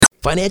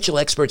Financial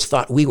experts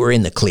thought we were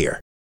in the clear.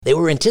 They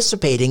were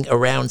anticipating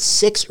around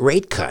 6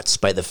 rate cuts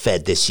by the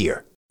Fed this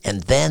year.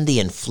 And then the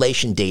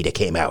inflation data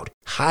came out,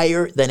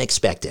 higher than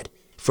expected.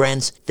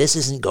 Friends, this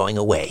isn't going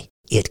away.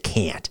 It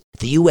can't.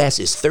 The U.S.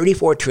 is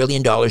 $34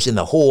 trillion in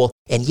the hole,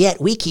 and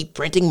yet we keep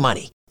printing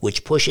money,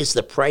 which pushes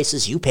the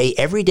prices you pay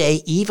every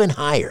day even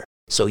higher.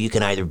 So you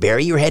can either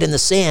bury your head in the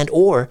sand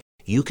or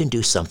you can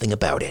do something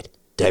about it.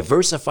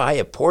 Diversify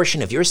a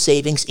portion of your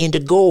savings into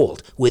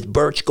gold with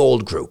Birch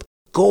Gold Group.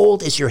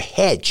 Gold is your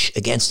hedge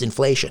against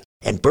inflation,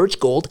 and Birch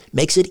Gold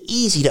makes it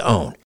easy to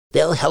own.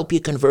 They'll help you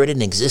convert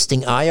an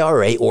existing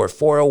IRA or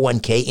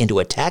 401k into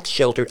a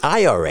tax-sheltered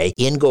IRA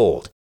in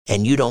gold,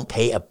 and you don't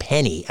pay a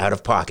penny out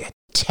of pocket.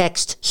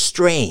 Text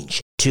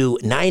STRANGE to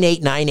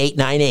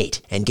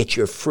 989898 and get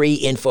your free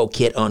info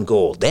kit on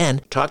gold. Then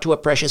talk to a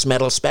precious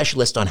metal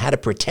specialist on how to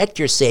protect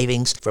your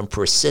savings from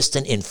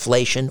persistent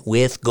inflation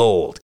with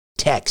gold.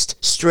 Text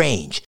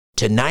STRANGE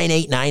to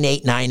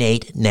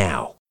 989898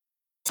 now.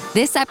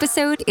 This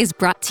episode is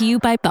brought to you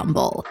by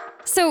Bumble.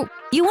 So,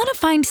 you want to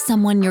find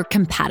someone you're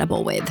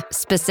compatible with,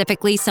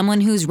 specifically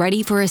someone who's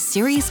ready for a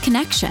serious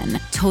connection,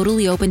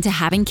 totally open to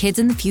having kids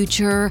in the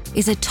future,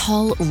 is a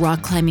tall,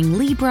 rock-climbing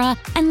Libra,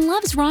 and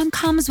loves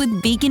rom-coms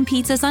with vegan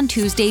pizzas on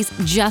Tuesdays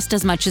just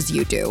as much as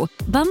you do.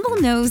 Bumble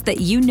knows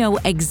that you know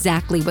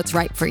exactly what's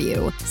right for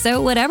you.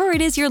 So whatever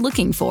it is you're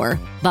looking for,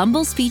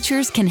 Bumble's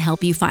features can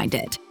help you find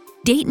it.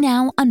 Date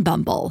now on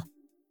Bumble.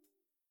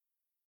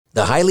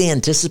 The highly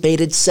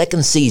anticipated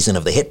second season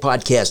of the hit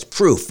podcast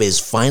Proof is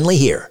finally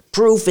here.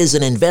 Proof is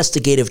an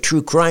investigative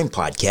true crime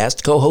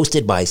podcast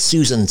co-hosted by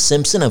Susan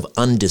Simpson of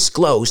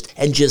Undisclosed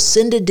and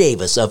Jacinda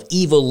Davis of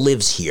Evil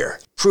Lives Here.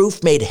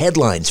 Proof made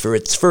headlines for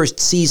its first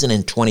season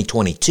in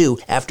 2022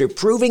 after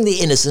proving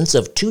the innocence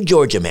of 2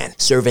 Georgia men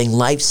serving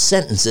life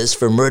sentences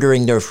for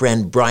murdering their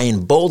friend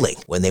Brian Bowling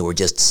when they were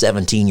just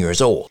 17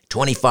 years old.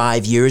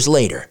 25 years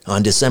later,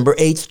 on December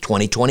 8,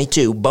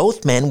 2022,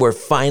 both men were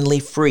finally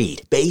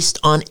freed based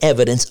on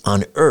evidence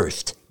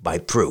unearthed by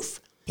Proof.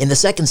 In the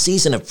second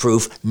season of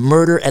Proof,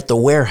 Murder at the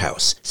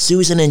Warehouse,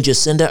 Susan and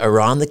Jacinda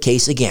are on the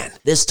case again,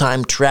 this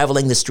time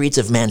traveling the streets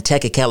of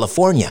Manteca,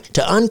 California,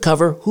 to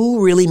uncover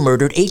who really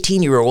murdered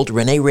 18-year-old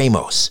Renee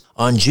Ramos.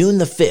 On June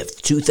the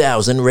 5th,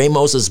 2000,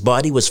 Ramos's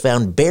body was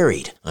found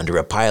buried under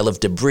a pile of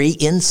debris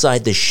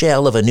inside the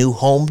shell of a new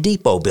Home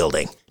Depot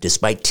building.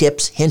 Despite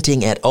tips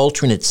hinting at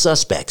alternate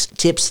suspects,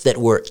 tips that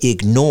were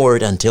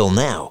ignored until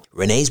now,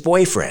 Renee's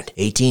boyfriend,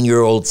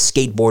 18-year-old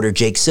skateboarder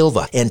Jake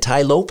Silva, and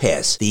Ty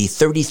Lopez, the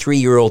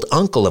 33-year-old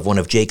uncle of one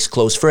of Jake's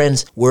close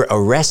friends, were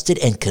arrested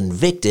and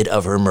convicted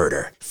of her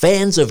murder.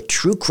 Fans of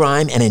true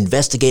crime and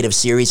investigative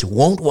series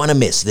won't want to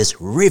miss this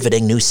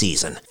riveting new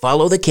season.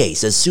 Follow the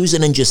case as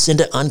Susan and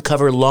Jacinda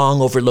uncover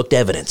long-overlooked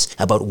evidence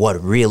about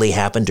what really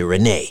happened to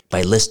Renee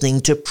by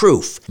listening to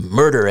Proof,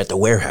 Murder at the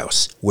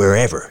Warehouse,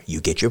 wherever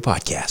you get your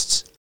podcasts.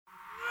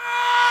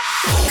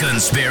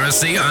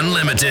 Conspiracy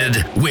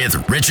Unlimited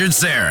with Richard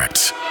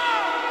Syrett.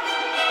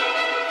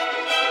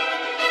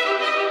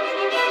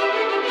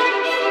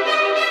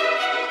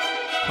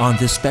 On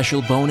this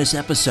special bonus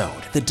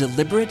episode, the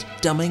deliberate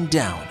dumbing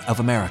down of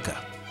America.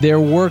 They're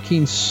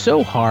working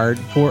so hard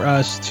for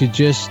us to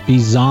just be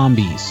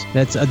zombies.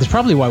 That's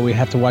probably why we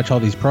have to watch all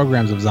these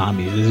programs of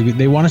zombies.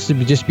 They want us to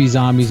just be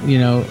zombies,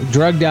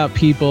 drugged out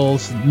people,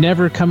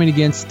 never coming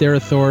against their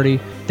authority.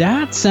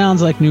 That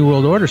sounds like New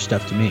World Order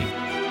stuff to me.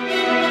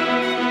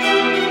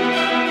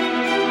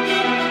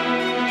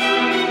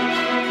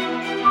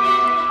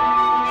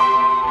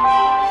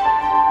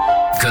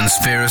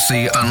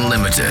 Conspiracy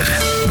Unlimited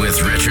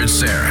with Richard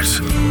Syrett.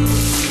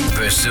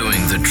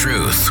 Pursuing the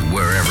truth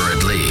wherever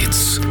it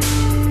leads.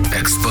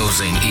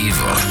 Exposing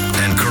evil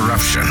and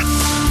corruption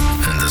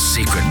and the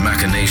secret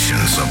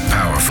machinations of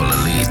powerful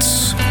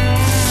elites.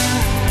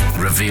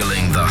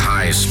 Revealing the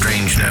high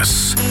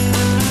strangeness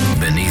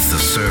beneath the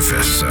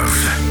surface of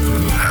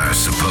our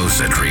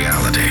supposed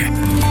reality.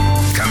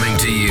 Coming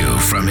to you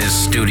from his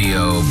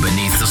studio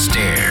beneath the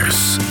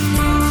stairs.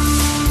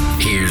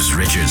 Here's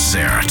Richard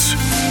Syrett.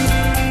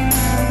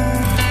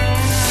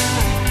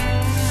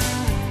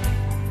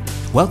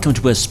 Welcome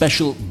to a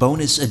special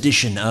bonus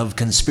edition of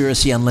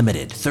Conspiracy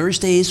Unlimited,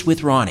 Thursdays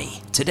with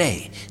Ronnie.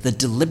 Today, the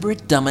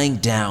deliberate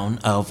dumbing down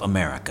of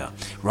America.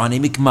 Ronnie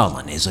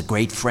McMullen is a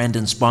great friend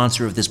and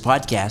sponsor of this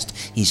podcast.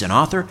 He's an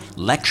author,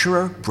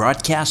 lecturer,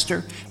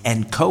 broadcaster,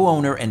 and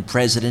co-owner and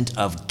president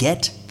of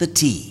Get the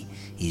Tea.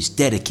 He's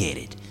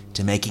dedicated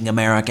to making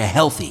America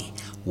healthy,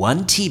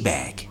 one tea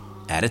bag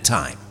at a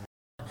time.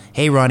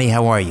 Hey, Ronnie,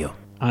 how are you?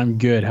 I'm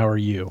good. How are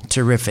you?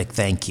 Terrific,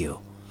 thank you.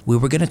 We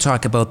were going to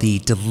talk about the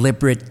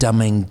deliberate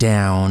dumbing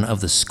down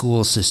of the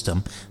school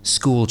system,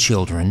 school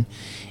children,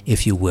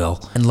 if you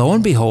will. And lo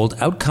and behold,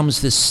 out comes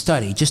this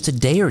study just a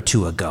day or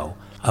two ago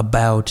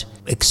about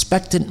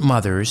expectant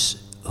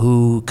mothers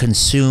who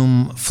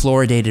consume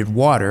fluoridated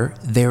water.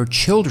 Their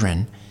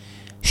children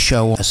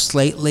show a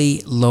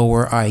slightly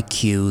lower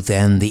IQ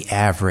than the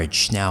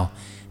average. Now,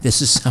 This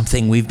is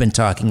something we've been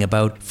talking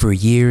about for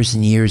years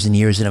and years and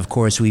years. And of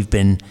course, we've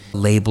been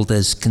labeled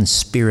as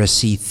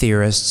conspiracy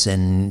theorists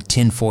and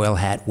tinfoil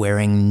hat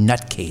wearing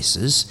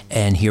nutcases.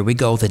 And here we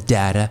go. The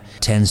data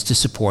tends to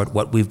support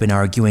what we've been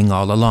arguing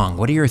all along.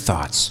 What are your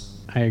thoughts?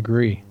 I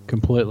agree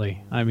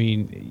completely. I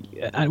mean,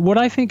 what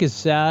I think is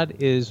sad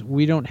is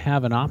we don't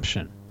have an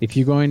option. If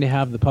you're going to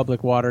have the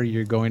public water,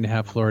 you're going to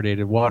have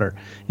fluoridated water.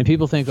 And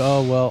people think,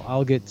 oh, well,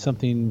 I'll get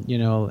something,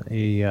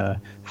 a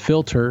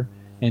filter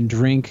and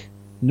drink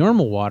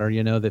normal water,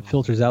 that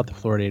filters out the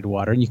fluoridated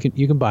water. And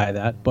you can buy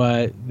that.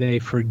 But they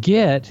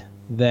forget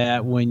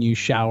that when you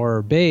shower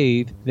or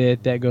bathe,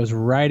 that goes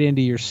right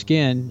into your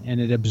skin and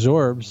it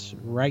absorbs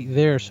right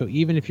there. So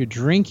even if you're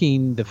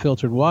drinking the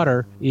filtered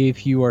water,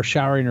 if you are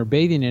showering or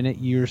bathing in it,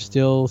 you're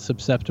still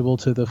susceptible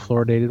to the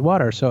fluoridated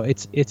water. So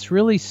it's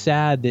really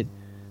sad that,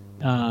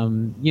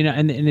 and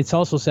it's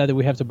also sad that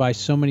we have to buy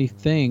so many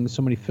things,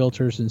 so many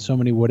filters and so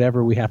many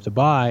whatever we have to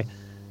buy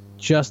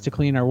just to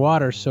clean our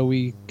water so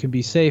we can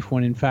be safe,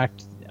 when in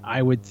fact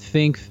I would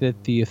think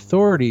that the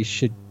authorities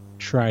should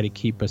try to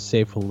keep us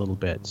safe a little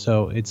bit.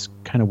 So it's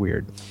kind of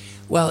weird.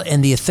 Well,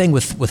 and the thing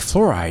with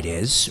fluoride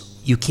is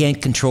you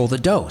can't control the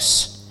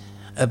dose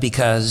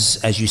because,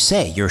 as you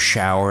say, you're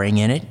showering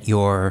in it,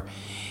 you're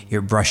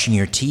brushing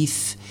your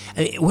teeth.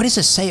 What does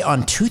it say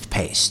on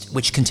toothpaste,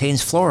 which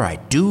contains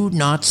fluoride? Do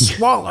not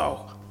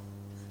swallow.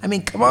 I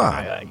mean, come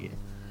on.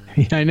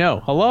 I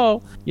know.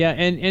 Hello. Yeah,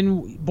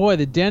 and boy,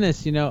 the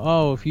dentist,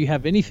 if you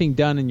have anything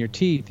done in your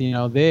teeth,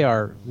 they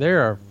are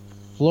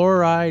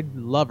fluoride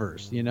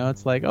lovers.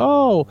 It's like,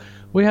 oh,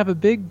 we have a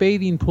big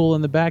bathing pool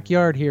in the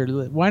backyard here.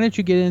 Why don't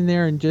you get in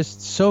there and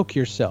just soak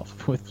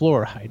yourself with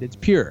fluoride? It's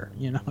pure.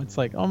 It's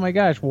like, oh my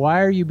gosh,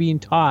 why are you being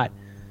taught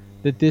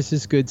that this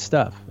is good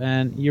stuff?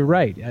 And you're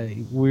right.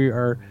 We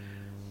are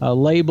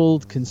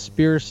labeled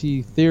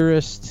conspiracy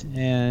theorists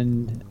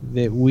and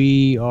that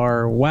we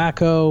are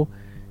wacko.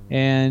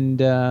 And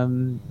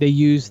they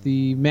use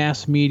the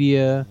mass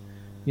media,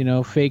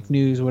 fake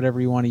news,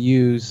 whatever you want to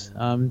use,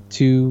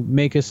 to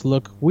make us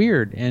look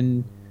weird.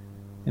 And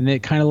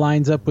it kind of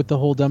lines up with the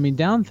whole dumbing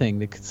down thing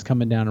that's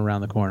coming down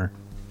around the corner.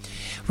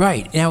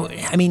 Right. Now,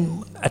 I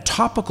mean, a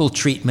topical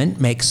treatment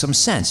makes some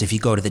sense. If you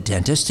go to the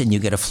dentist and you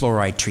get a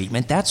fluoride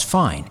treatment, that's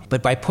fine.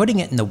 But by putting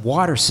it in the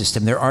water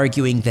system, they're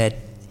arguing that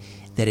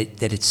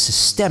it's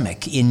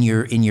systemic in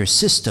your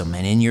system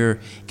and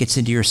gets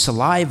into your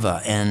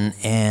saliva and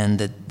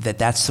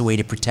that's the way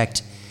to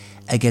protect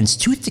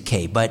against tooth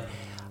decay. But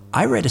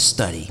I read a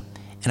study,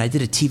 and I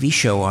did a TV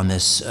show on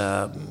this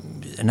a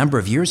number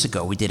of years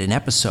ago. We did an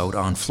episode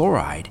on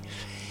fluoride,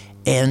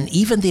 and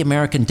even the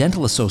American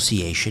Dental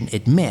Association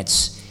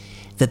admits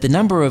that the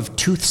number of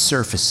tooth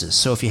surfaces,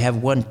 so if you have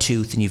one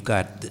tooth and you've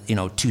got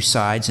two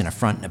sides and a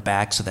front and a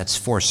back, so that's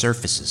 4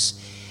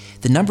 surfaces,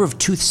 the number of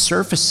tooth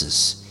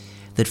surfaces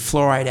that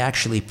fluoride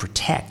actually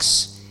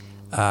protects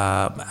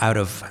out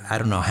of, I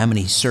don't know how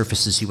many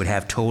surfaces you would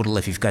have total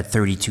if you've got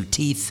 32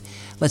 teeth.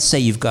 Let's say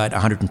you've got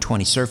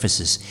 120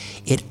 surfaces.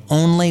 It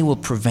only will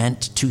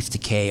prevent tooth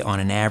decay on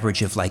an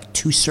average of like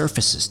 2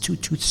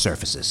 tooth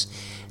surfaces.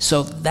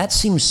 So that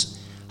seems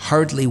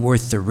hardly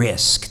worth the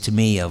risk to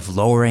me of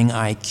lowering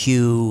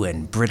IQ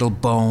and brittle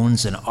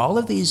bones and all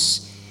of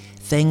these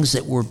things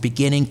that we're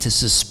beginning to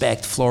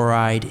suspect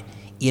fluoride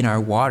in our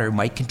water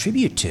might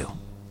contribute to.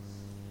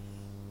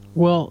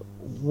 Well,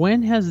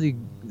 when has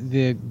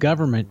the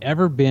government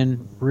ever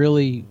been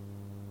really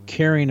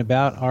caring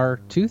about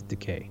our tooth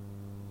decay?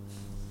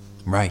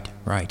 Right.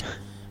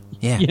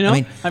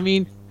 Yeah. I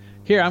mean,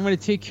 here, I'm going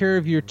to take care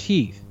of your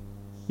teeth.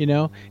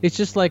 It's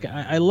just like,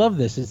 I love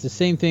this. It's the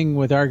same thing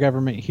with our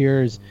government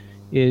here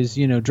is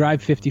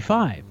Drive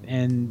 55,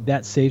 and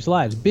that saves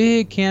lives.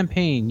 Big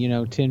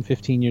campaign, 10,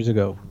 15 years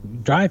ago.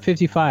 Drive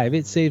 55,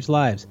 it saves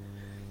lives.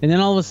 And then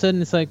all of a sudden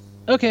it's like,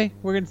 okay,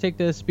 we're going to take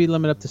the speed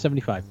limit up to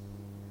 75.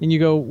 And you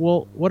go,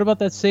 well, what about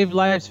that Save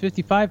Lives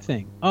 55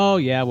 thing? Oh,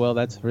 yeah, well,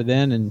 that's for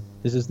then, and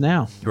this is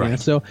now. Right.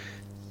 So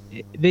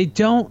they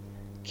don't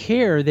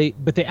care,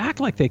 but they act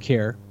like they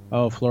care.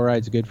 Oh,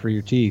 fluoride's good for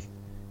your teeth.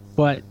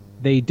 But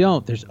they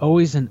don't. There's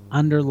always an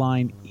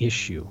underlying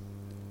issue.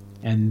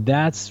 And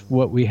that's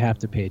what we have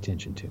to pay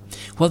attention to.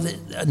 Well,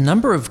 a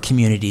number of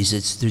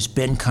communities, there's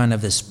been kind of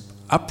this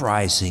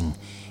uprising,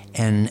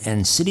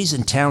 and cities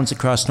and towns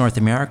across North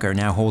America are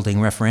now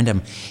holding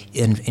referendum.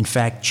 In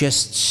fact,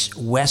 just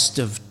west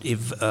of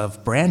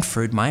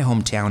Brantford, my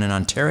hometown in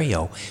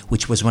Ontario,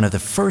 which was one of the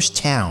first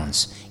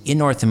towns in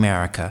North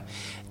America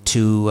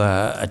to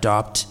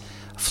adopt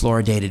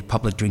fluoridated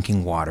public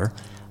drinking water,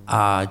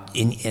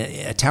 in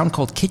a town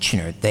called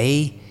Kitchener,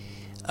 they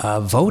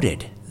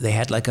voted. They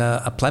had like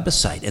a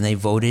plebiscite, and they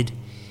voted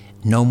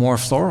no more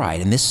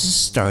fluoride. And this is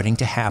starting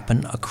to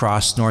happen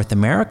across North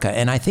America.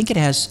 And I think it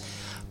has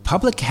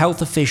public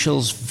health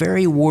officials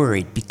very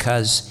worried,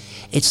 because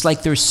it's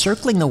like they're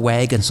circling the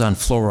wagons on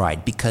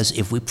fluoride, because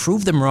if we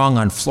prove them wrong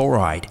on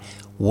fluoride,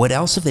 what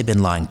else have they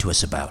been lying to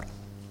us about?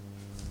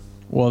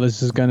 Well,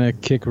 this is going to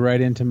kick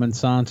right into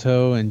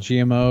Monsanto and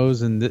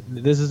GMOs, and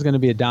this is going to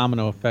be a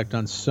domino effect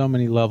on so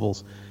many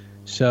levels.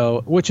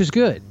 So, which is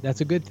good.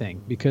 That's a good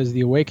thing because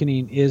the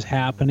awakening is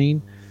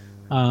happening.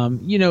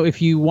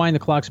 If you wind the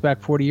clocks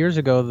back 40 years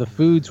ago, the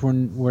foods were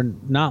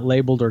not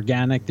labeled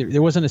organic.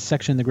 There wasn't a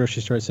section in the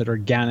grocery store that said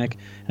organic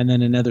and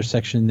then another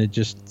section that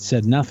just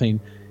said nothing.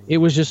 It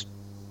was just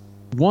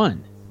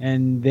one,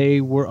 and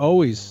they were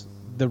always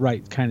the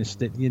right kind of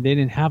stuff. They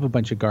didn't have a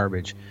bunch of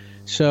garbage.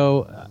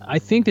 So I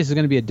think this is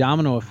going to be a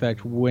domino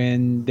effect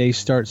when they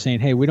start saying,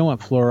 hey, we don't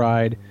want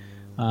fluoride.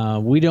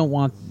 We don't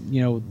want,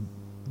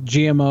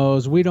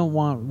 GMOs. We don't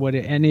want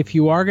and if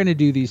you are going to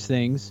do these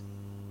things,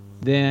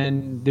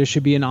 then there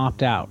should be an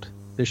opt-out.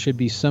 There should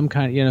be some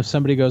kind of, if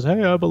somebody goes,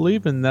 hey, I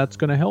believe in that's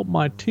going to help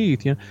my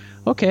teeth.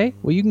 Okay,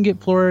 well, you can get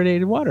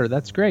fluoridated water.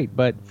 That's great.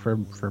 But for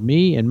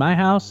me in my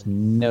house,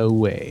 no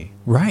way.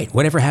 Right.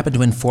 Whatever happened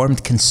to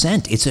informed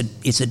consent? It's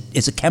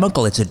a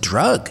chemical. It's a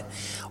drug.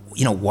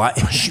 Why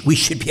we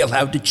should be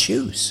allowed to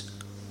choose.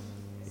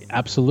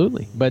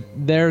 Absolutely. But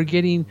they're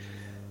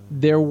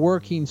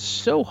working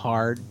so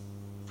hard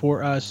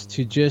for us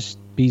to just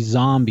be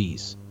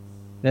zombies.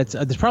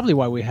 That's probably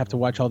why we have to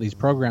watch all these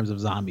programs of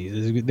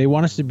zombies. They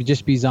want us to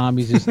just be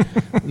zombies, just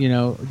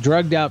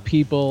drugged out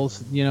people,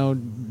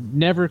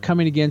 never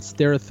coming against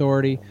their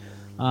authority.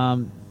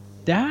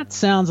 That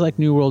sounds like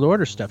New World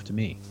Order stuff to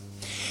me.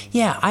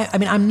 Yeah, I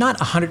mean, I'm not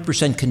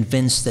 100%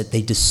 convinced that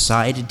they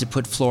decided to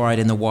put fluoride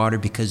in the water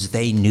because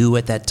they knew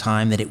at that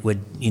time that it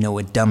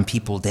would dumb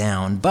people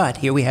down. But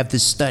here we have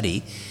this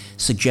study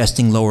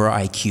suggesting lower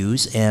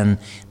IQs, and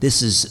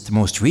this is the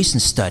most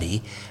recent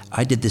study.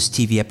 I did this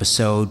TV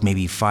episode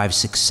maybe 5,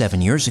 6,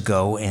 7 years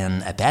ago,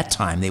 and at that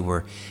time they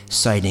were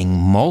citing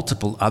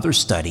multiple other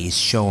studies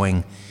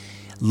showing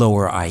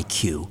lower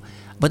IQ.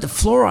 But the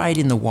fluoride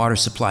in the water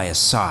supply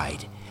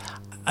aside,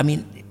 I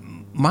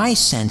mean, my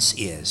sense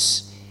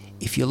is,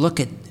 if you look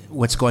at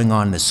what's going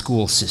on in the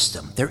school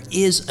system, there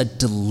is a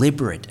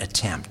deliberate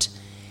attempt,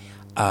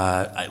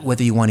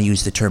 whether you want to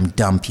use the term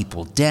dumb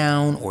people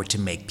down or to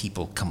make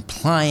people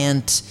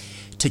compliant,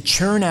 to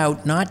churn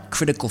out not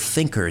critical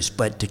thinkers,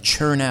 but to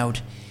churn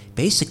out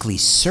basically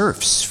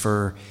serfs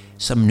for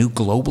some new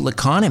global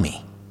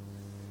economy.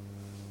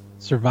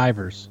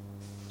 Survivors.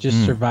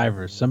 Just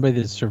survivors.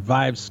 Somebody that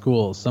survived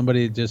school.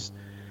 Somebody that just,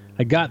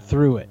 I got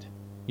through it.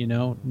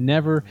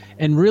 Never.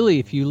 And really,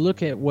 if you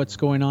look at what's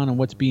going on and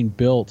what's being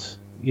built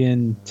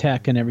in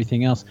tech and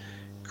everything else,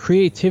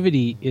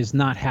 creativity is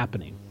not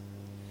happening.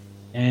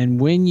 And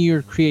when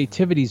your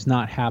creativity is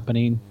not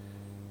happening,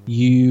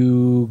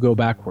 you go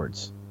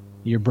backwards.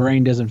 Your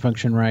brain doesn't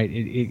function right.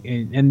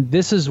 And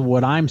this is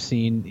what I'm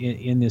seeing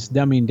in this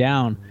dumbing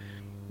down.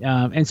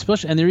 And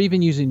they're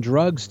even using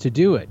drugs to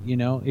do it.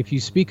 If you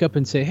speak up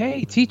and say,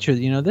 hey, teacher,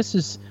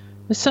 this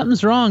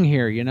something's wrong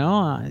here.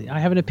 I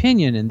have an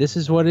opinion and this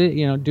is what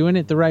doing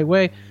it the right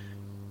way.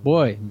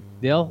 Boy,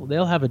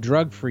 they'll have a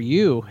drug for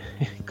you.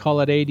 Call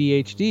it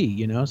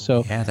ADHD,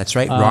 so. Yeah, that's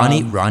right.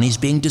 Ronnie's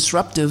being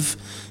disruptive.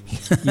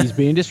 He's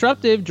being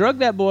disruptive. Drug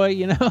that boy,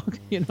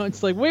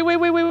 it's like,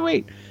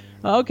 wait.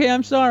 Okay,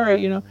 I'm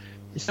sorry,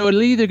 So it's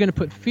either going to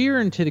put fear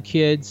into the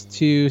kids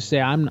to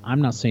say, I'm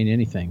not saying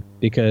anything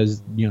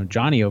because,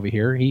 Johnny over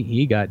here,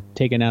 he got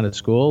taken out of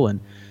school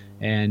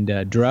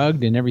and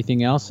drugged and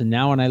everything else. And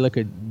now when I look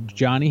at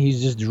Johnny,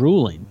 he's just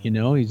drooling,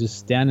 he's just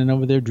standing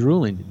over there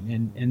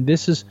drooling. And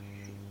this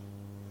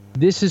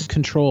is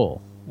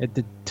control at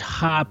the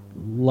top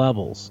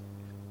levels.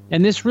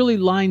 And this really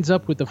lines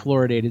up with the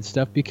fluoridated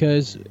stuff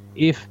because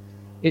if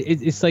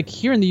it's like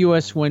here in the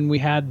U.S. when we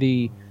had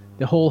the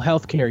whole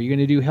healthcare, you're going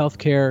to do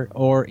healthcare,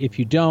 or if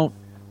you don't,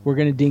 we're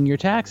going to ding your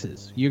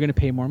taxes. You're going to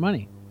pay more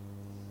money.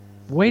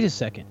 Wait a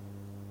second.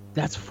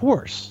 That's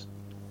force.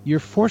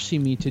 You're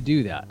forcing me to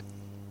do that.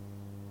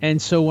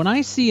 And so when I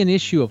see an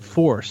issue of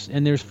force,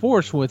 and there's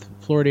force with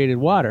fluoridated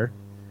water,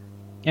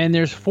 and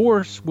there's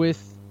force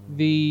with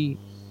the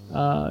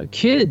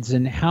kids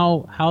and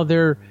how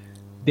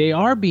they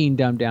are being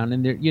dumbed down,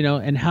 and they're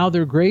and how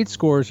their grade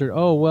scores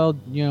are.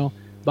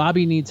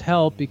 Bobby needs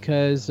help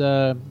because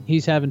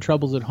he's having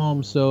troubles at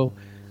home, so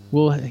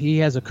he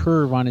has a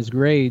curve on his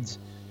grades,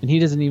 and he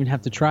doesn't even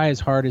have to try as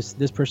hard as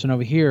this person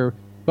over here.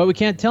 But we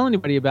can't tell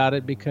anybody about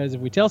it because if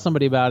we tell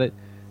somebody about it,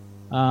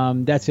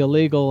 that's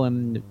illegal,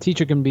 and the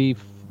teacher can be,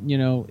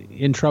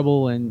 in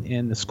trouble,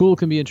 and the school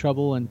can be in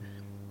trouble. And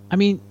I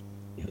mean,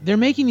 they're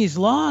making these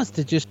laws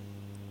to just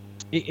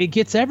it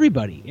gets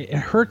everybody. It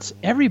hurts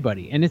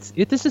everybody, and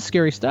this is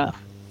scary stuff.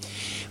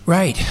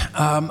 Right.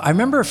 I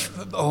remember,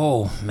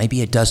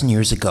 maybe a dozen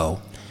years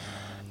ago,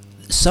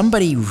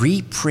 somebody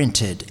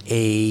reprinted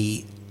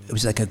it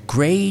was like a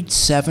grade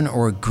 7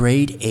 or a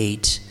grade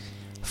 8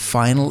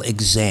 final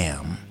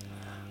exam.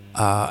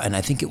 And I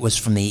think it was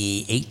from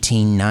the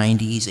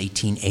 1890s,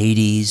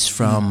 1880s,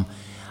 from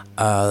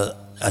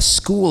a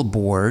school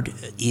board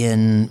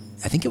in,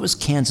 I think it was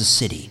Kansas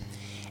City.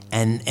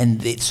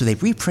 So they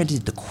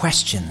reprinted the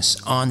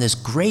questions on this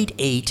grade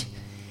 8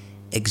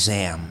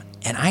 exam.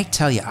 And I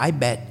tell you, I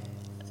bet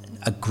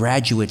a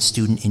graduate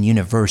student in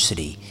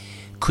university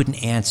couldn't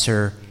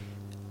answer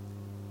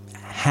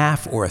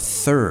half or a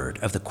third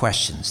of the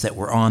questions that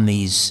were on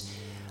these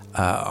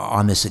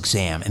on this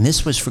exam, and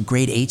this was for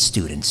grade 8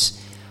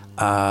 students.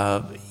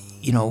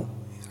 You know,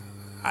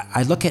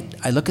 I look at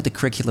the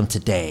curriculum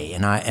today,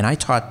 and I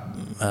taught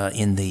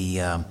in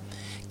the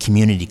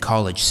community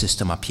college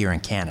system up here in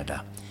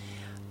Canada,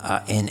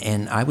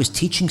 and I was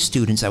teaching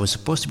students. I was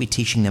supposed to be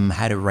teaching them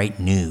how to write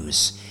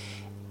news.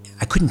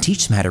 I couldn't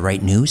teach them how to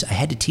write news. I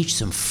had to teach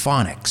them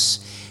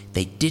phonics.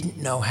 They didn't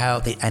know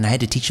and I had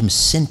to teach them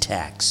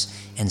syntax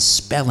and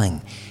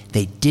spelling.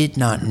 They did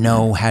not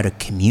know how to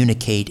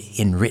communicate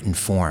in written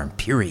form,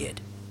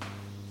 period.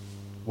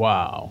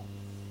 Wow.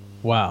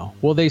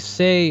 Well, they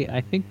say,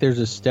 I think there's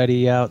a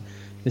study out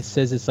that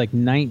says it's like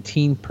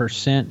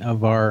 19%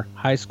 of our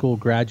high school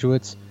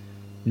graduates,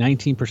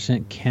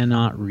 19%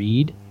 cannot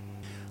read.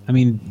 I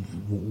mean,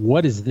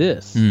 what is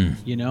this?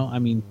 You know, I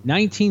mean,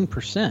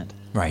 19%.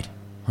 Right.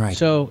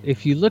 So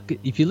if you look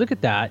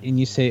at that and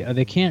you say, oh,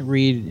 they can't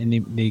read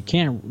and they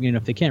can't, you know,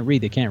 if they can't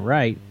read, they can't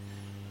write.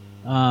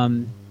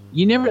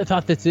 You never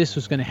thought that this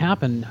was going to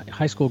happen.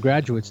 High school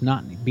graduates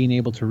not being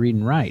able to read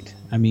and write.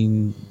 I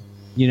mean,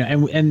 you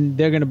know, and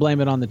they're going to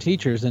blame it on the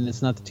teachers, and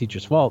it's not the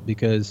teacher's fault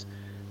because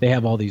they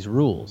have all these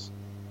rules,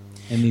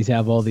 and these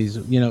have all these,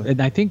 you know.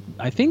 And I think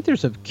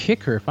there's a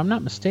kicker, if I'm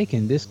not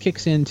mistaken. This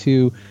kicks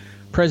into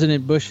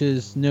President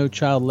Bush's "No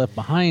Child Left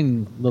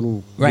Behind"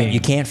 little game. You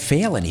can't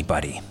fail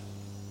anybody.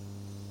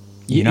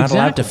 You're not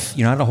allowed to.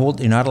 You're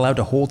not allowed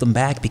to hold them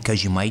back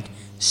because you might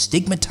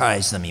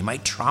stigmatize them. You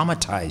might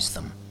traumatize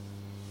them.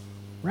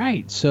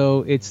 Right.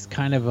 So it's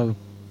kind of a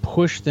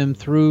push them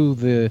through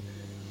the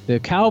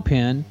cow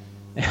pen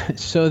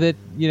so that,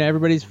 you know,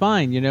 everybody's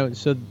fine, you know.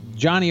 So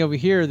Johnny over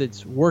here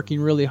that's working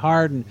really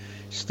hard and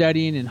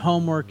studying and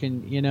homework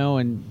and, you know,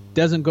 and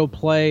doesn't go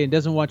play and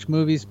doesn't watch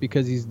movies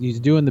because he's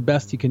doing the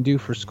best he can do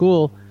for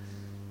school.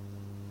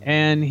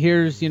 And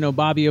here's, you know,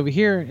 Bobby over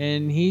here,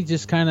 and he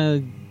just kind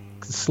of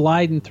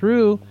sliding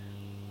through,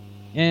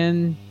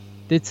 and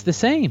it's the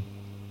same.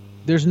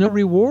 There's no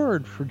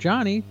reward for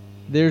Johnny.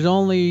 There's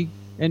only,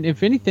 and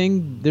if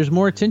anything, there's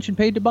more attention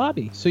paid to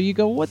Bobby. So you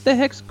go, what the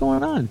heck's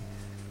going on?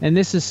 And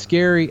this is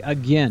scary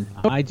again.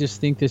 I just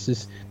think this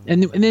is,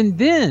 and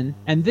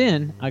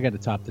then I got to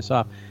top this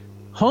off.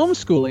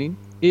 Homeschooling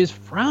is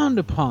frowned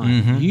upon.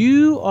 Mm-hmm.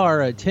 You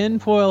are a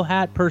tinfoil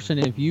hat person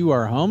if you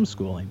are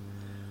homeschooling.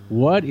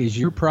 What is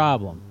your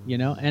problem? You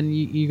know, and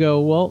you go,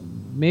 well,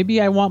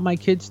 maybe I want my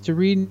kids to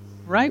read and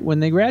write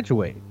when they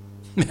graduate.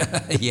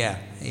 Yeah.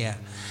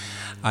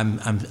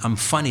 I'm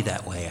funny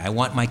that way. I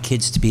want my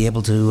kids to be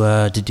able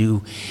to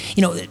do,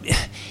 you know,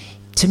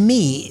 to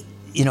me,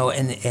 you know,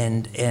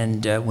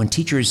 and when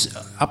teachers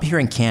up here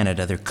in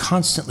Canada, they're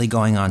constantly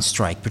going on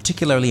strike,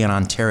 particularly in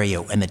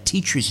Ontario, and the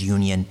teachers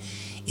union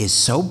is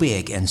so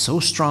big and so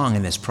strong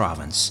in this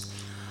province.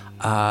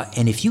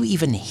 And if you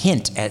even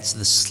hint at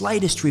the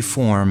slightest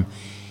reform,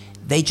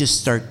 they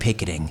just start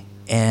picketing.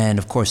 And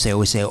of course, they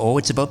always say, "Oh,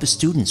 it's about the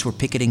students. We're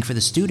picketing for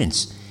the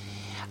students."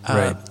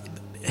 Right.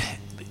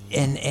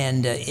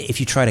 And if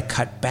you try to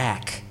cut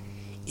back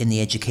in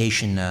the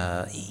education,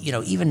 you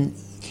know, even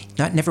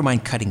never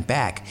mind cutting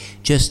back,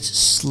 just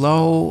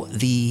slow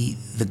the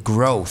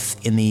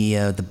growth in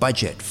the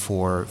budget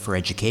for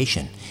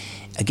education.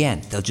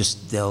 Again,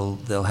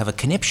 they'll have a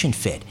conniption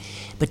fit.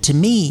 But to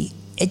me,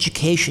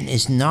 education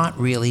is not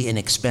really an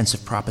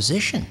expensive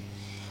proposition.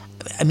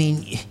 I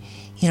mean,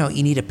 you know,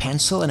 you need a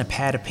pencil and a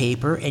pad of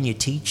paper, and you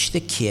teach the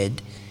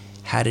kid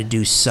how to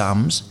do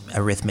sums,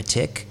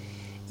 arithmetic.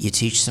 You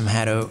teach them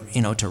how to,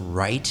 you know, to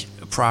write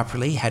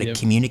properly, how to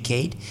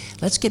communicate.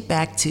 Let's get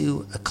back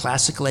to a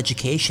classical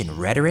education,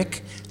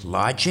 rhetoric,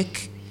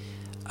 logic,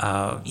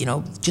 you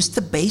know, just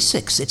the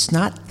basics. It's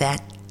not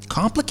that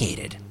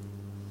complicated.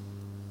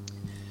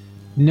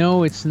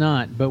 No, it's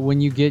not. But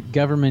when you get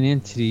government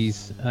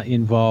entities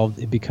involved,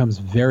 it becomes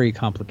very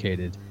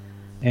complicated.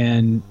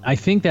 And I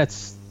think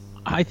that's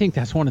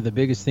one of the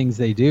biggest things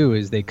they do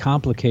is they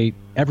complicate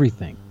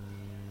everything,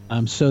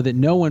 so that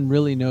no one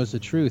really knows the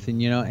truth.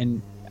 And, you know,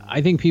 and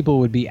I think people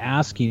would be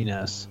asking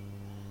us,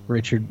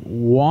 Richard,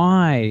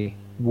 why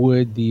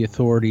would the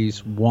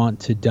authorities want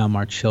to dumb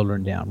our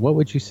children down? What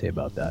would you say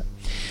about that?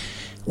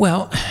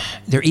 Well,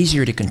 they're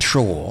easier to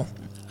control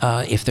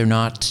if they're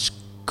not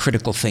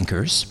critical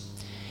thinkers.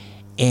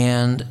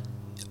 And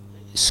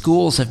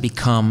schools have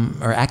become,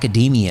 or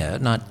academia,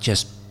 not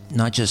just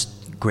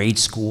grade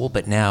school,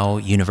 but now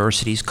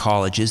universities,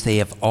 colleges, they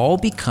have all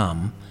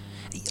become,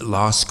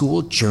 law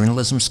school,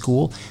 journalism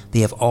school, they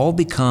have all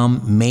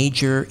become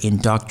major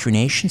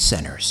indoctrination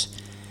centers.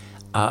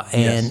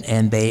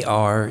 And they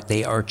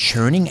are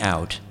churning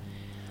out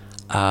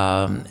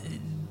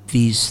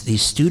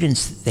these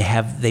students.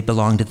 They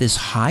belong to this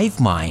hive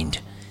mind.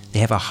 They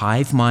have a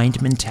hive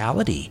mind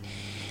mentality.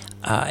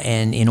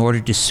 And in order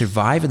to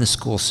survive in the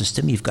school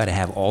system, you've got to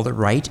have all the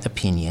right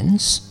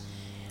opinions.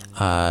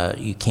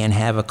 You can't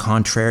have a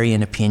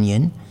contrarian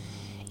opinion.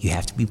 You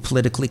have to be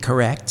politically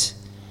correct.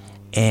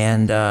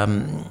 And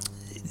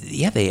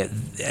they,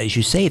 as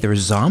you say, they're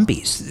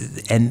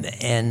zombies.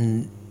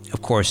 And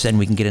of course, then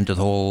we can get into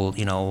the whole,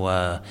 you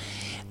know,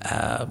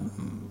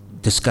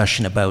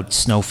 discussion about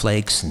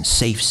snowflakes and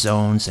safe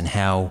zones and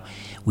how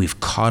We've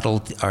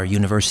coddled our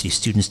university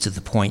students to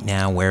the point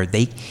now where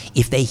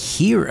if they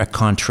hear a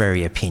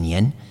contrary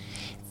opinion,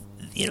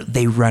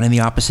 they run in the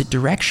opposite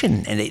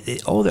direction, and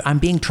I'm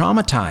being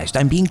traumatized,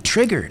 I'm being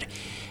triggered,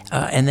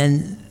 and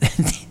then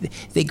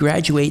they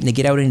graduate and they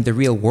get out into the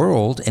real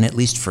world, and at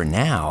least for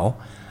now,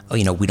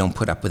 we don't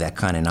put up with that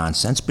kind of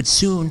nonsense, but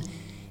soon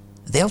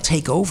they'll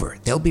take over.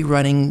 They'll be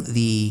running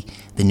the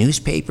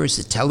newspapers,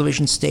 the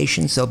television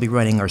stations, they'll be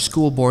running our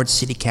school board,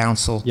 city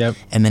council,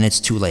 and then it's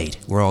too late.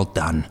 We're all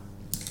done.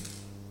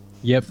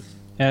 Yep,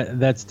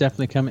 that's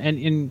definitely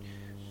coming. And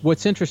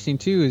what's interesting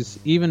too is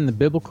even the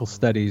biblical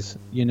studies,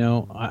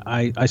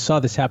 I saw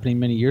this happening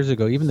many years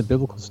ago, even the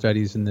biblical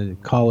studies in the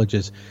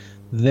colleges,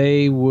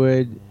 they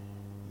would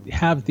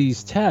have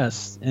these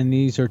tests, and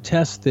these are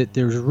tests that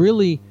there's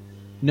really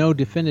no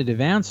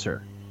definitive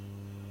answer,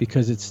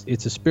 because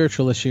it's a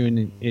spiritual issue,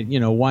 and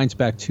it winds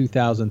back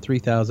 2,000,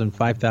 3,000,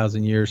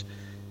 5,000 years,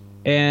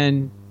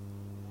 and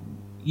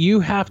you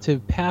have to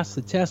pass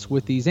the test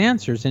with these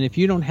answers. And if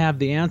you don't have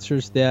the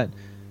answers that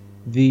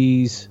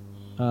these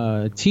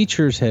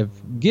teachers have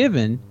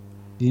given,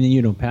 then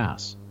you don't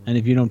pass. And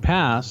if you don't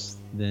pass,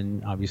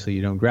 then obviously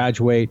you don't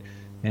graduate.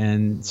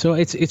 And so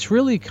it's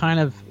really kind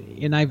of,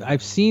 and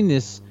I've seen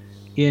this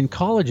in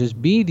colleges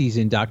be these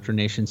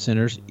indoctrination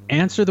centers.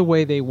 Answer the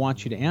way they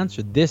want you to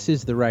answer. This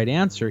is the right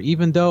answer,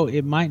 even though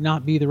it might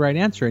not be the right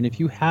answer. And if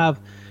you have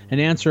an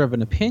answer of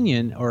an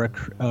opinion or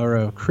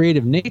a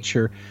creative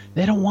nature,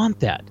 they don't want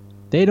that.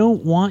 They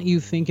don't want you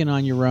thinking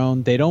on your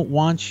own. They don't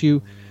want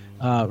you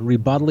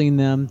rebuttaling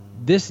them.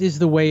 This is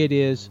the way it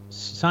is.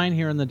 Sign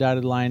here on the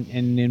dotted line,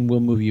 and then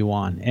we'll move you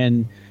on.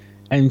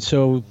 And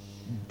so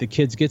the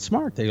kids get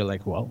smart. They're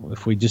like, well,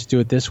 if we just do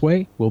it this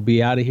way, we'll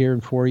be out of here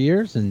in 4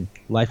 years and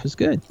life is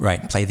good.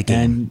 Right. Play the game.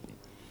 And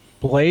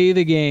play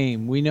the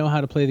game. We know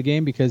how to play the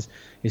game, because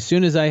as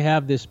soon as I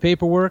have this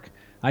paperwork,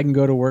 I can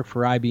go to work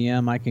for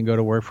IBM. I can go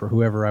to work for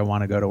whoever I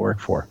want to go to work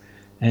for.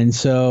 And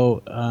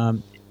so,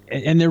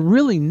 and they're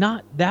really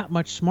not that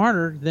much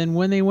smarter than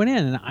when they went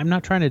in. And I'm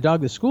not trying to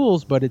dog the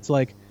schools, but it's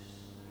like,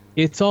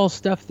 it's all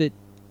stuff that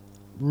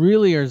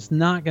really is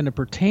not going to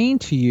pertain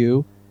to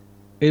you.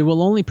 It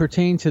will only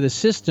pertain to the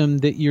system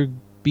that you're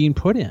being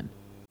put in.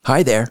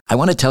 Hi there. I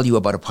want to tell you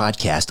about a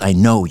podcast I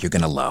know you're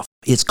going to love.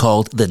 It's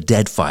called The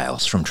Dead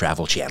Files from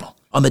Travel Channel.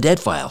 On The Dead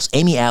Files,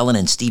 Amy Allen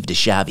and Steve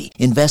DeShavi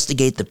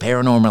investigate the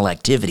paranormal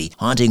activity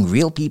haunting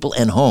real people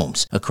and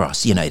homes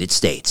across the United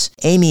States.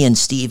 Amy and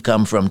Steve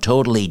come from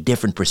totally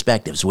different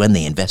perspectives when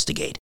they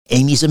investigate.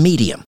 Amy's a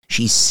medium.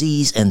 She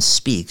sees and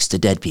speaks to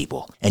dead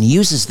people and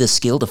uses this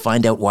skill to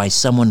find out why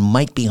someone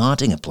might be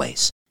haunting a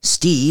place.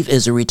 Steve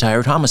is a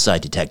retired homicide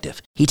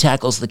detective. He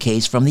tackles the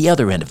case from the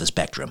other end of the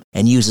spectrum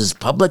and uses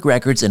public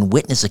records and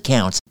witness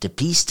accounts to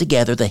piece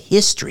together the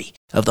history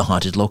of the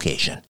haunted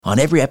location. On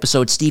every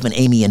episode, Steve and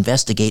Amy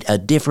investigate a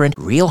different,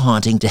 real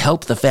haunting to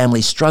help the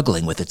family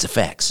struggling with its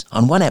effects.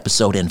 On one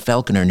episode in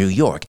Falconer, New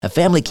York, a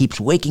family keeps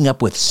waking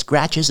up with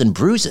scratches and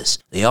bruises.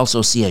 They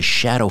also see a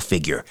shadow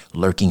figure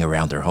lurking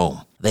around their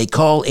home. They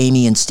call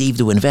Amy and Steve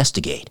to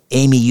investigate.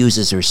 Amy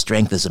uses her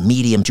strength as a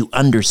medium to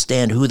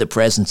understand who the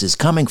presence is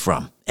coming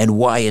from and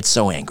why it's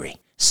so angry.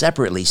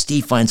 Separately,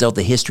 Steve finds out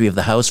the history of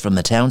the house from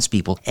the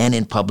townspeople and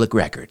in public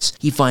records.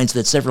 He finds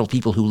that several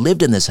people who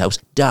lived in this house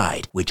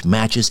died, which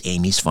matches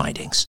Amy's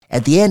findings.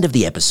 At the end of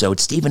the episode,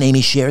 Steve and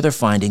Amy share their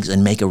findings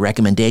and make a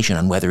recommendation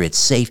on whether it's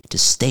safe to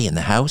stay in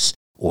the house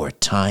or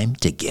time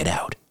to get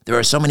out. There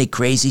are so many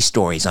crazy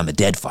stories on The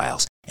Dead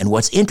Files. And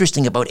what's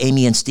interesting about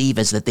Amy and Steve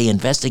is that they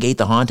investigate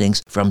the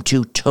hauntings from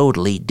two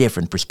totally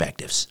different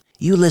perspectives.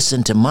 You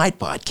listen to my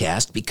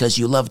podcast because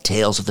you love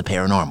tales of the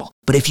paranormal.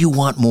 But if you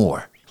want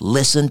more,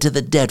 listen to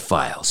The Dead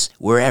Files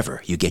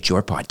wherever you get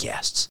your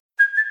podcasts.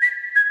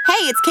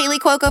 Hey, it's Kaylee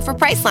Cuoco for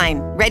Priceline.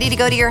 Ready to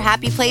go to your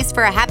happy place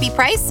for a happy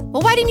price?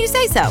 Well, why didn't you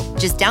say so?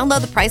 Just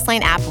download the Priceline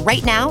app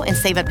right now and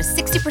save up to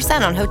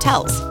 60% on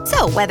hotels.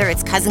 So whether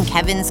it's Cousin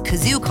Kevin's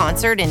Kazoo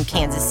Concert in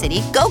Kansas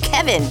City, go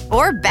Kevin,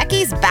 or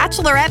Becky's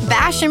Bachelorette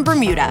Bash in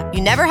Bermuda,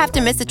 you never have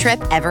to miss a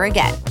trip ever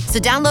again. So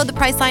download the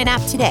Priceline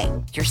app today.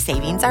 Your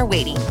savings are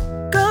waiting.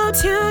 Go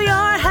to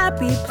your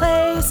happy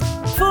place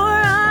for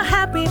a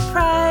happy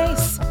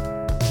price.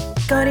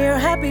 Go to your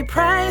happy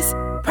price,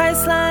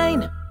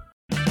 Priceline.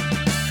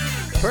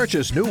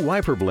 Purchase new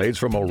wiper blades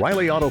from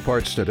O'Reilly Auto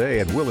Parts today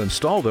and we'll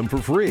install them for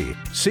free.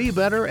 See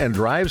better and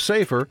drive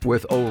safer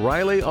with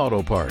O'Reilly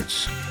Auto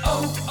Parts.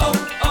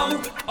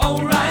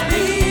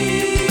 O'Reilly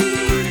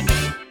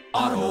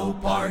Auto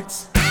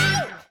Parts.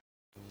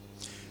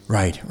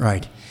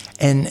 Right.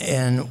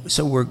 And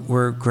so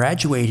we're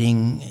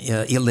graduating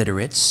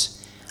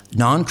illiterates,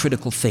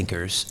 non-critical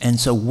thinkers, and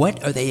so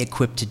what are they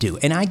equipped to do?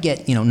 And I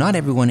get, not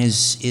everyone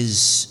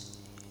is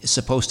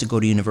supposed to go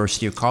to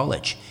university or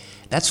college.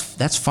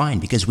 That's fine,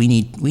 because we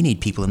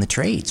need people in the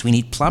trades. We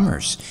need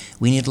plumbers.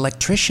 We need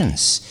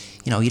electricians.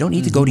 You don't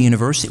need to go to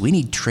university. We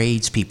need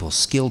tradespeople,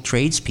 skilled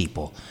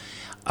tradespeople.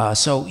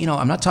 So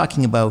I'm not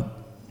talking about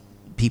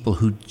people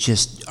who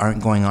just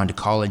aren't going on to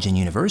college and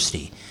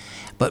university,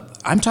 but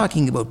I'm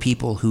talking about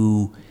people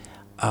who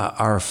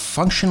are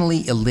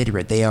functionally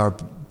illiterate. They are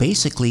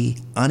basically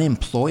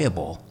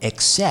unemployable,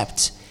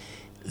 except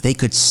they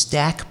could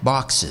stack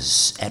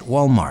boxes at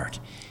Walmart.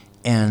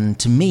 And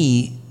to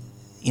me,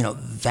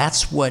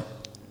 that's what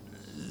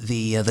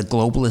the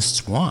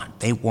globalists want.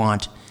 They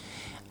want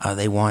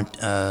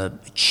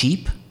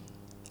cheap,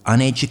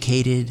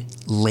 uneducated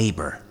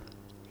labor.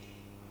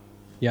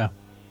 Yeah.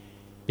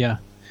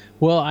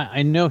 Well,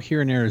 I know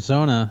here in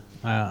Arizona,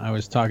 I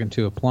was talking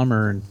to a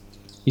plumber, and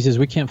he says,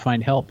 we can't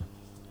find help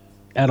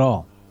at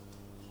all.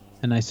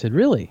 And I said,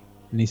 really?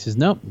 And he says,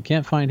 nope, we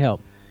can't find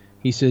help.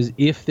 He says,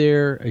 if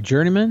they're a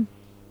journeyman,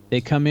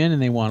 they come in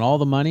and they want all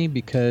the money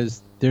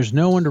because there's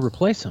no one to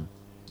replace them.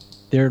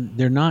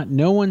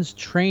 No one's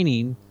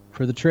training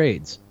for the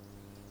trades.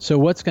 So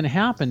what's going to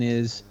happen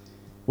is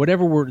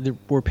whatever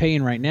we're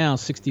paying right now,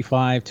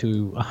 $65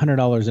 to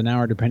 $100 an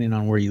hour, depending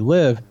on where you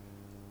live,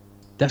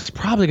 that's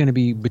probably going to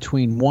be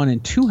between $100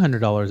 and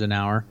 $200 an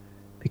hour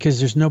because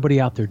there's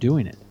nobody out there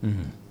doing it.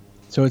 Mm-hmm.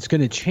 So it's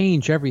going to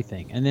change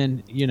everything. And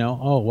then,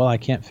 I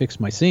can't fix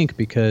my sink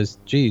because,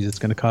 it's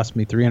going to cost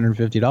me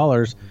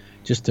 $350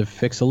 just to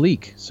fix a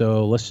leak.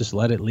 So let's just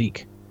let it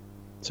leak.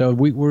 So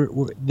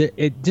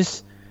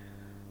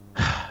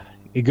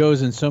it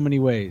goes in so many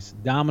ways.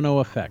 Domino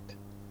effect.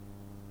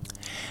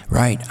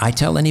 Right. I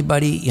tell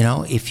anybody,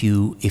 if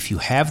you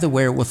have the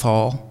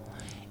wherewithal,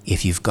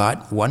 if you've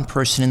got one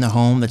person in the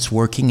home that's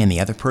working and the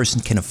other person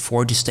can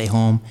afford to stay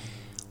home,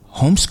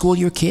 homeschool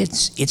your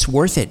kids. It's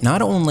worth it.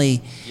 Not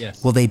only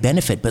will they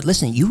benefit, but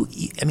listen,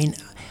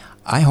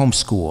 I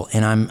homeschool,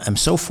 and I'm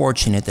so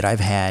fortunate that I've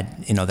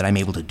had, that I'm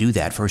able to do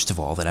that, first of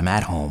all, that I'm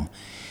at home.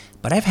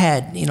 But I've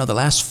had, the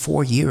last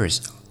 4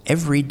 years,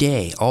 every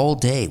day, all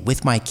day,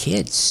 with my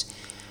kids.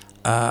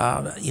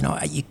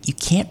 You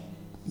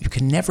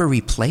can never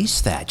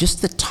replace that.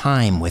 Just the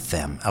time with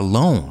them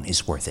alone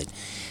is worth it.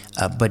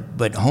 But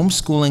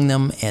homeschooling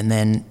them, and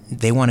then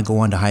they want to go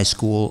on to high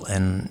school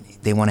and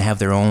they want to have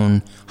their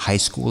own high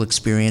school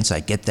experience. I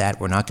get that.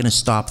 We're not going to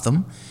stop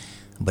them.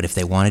 But if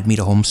they wanted me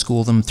to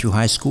homeschool them through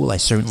high school, I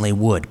certainly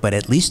would. But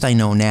at least I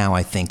know now,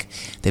 I think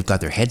they've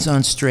got their heads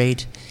on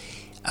straight.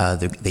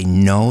 They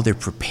know, they're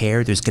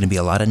prepared. There's going to be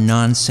a lot of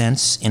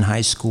nonsense in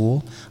high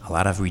school, a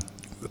lot of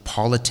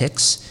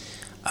politics.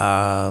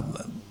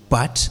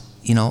 But,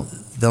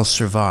 they'll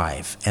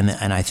survive,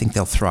 and I think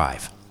they'll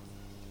thrive.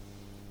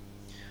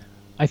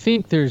 I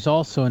think there's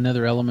also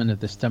another element of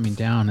this dumbing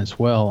down as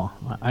well.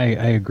 I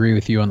agree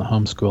with you on the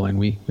homeschooling.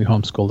 We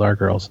homeschooled our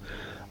girls.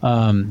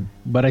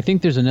 But I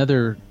think there's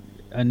another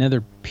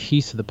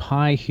piece of the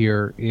pie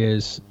here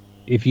is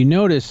if you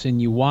notice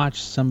and you watch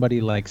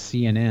somebody like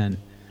CNN,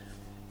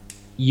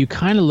 you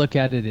kind of look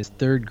at it as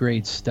third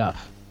grade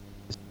stuff.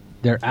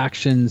 Their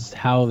actions,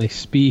 how they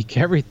speak,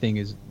 everything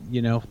is,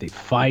 they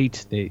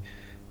fight,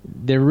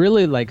 they're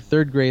really like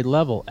third grade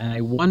level. And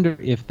I wonder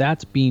if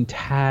that's being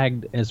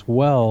tagged as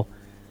well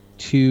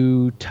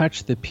to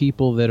touch the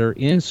people that are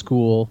in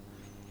school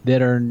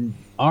that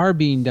are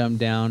being dumbed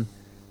down,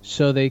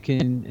 so they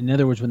can, in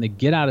other words, when they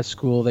get out of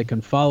school, they can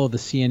follow the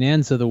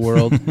CNNs of the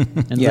world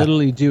and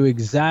literally do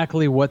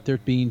exactly what they're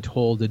being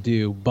told to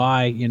do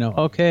by,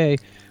 okay,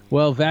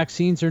 well,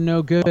 vaccines are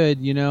no good,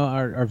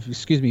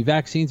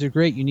 vaccines are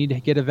great. You need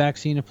to get a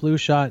vaccine, a flu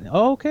shot.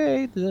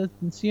 Okay, the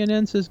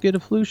CNN says get a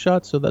flu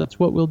shot, so that's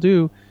what we'll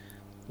do.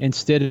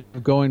 Instead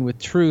of going with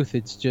truth,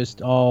 it's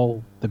just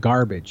all the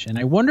garbage. And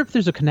I wonder if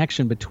there's a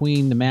connection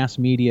between the mass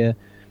media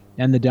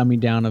and the dumbing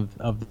down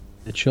of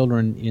the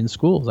children in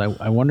schools.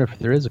 I wonder if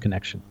there is a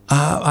connection.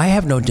 I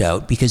have no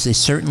doubt, because they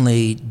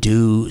certainly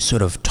do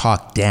sort of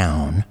talk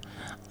down,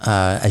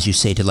 as you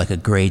say, to like a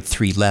grade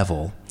 3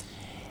 level.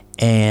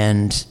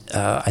 And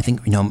I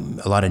think,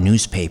 a lot of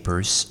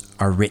newspapers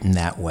are written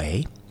that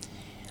way.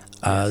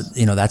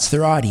 That's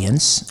their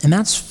audience, and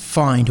that's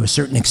fine to a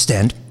certain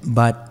extent.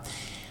 But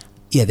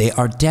yeah, they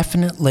are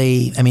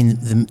definitely,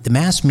 the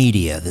mass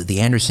media, the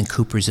Anderson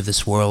Coopers of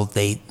this world,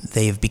 they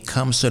have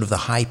become sort of the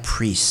high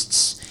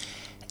priests.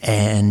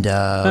 And,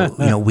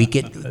 we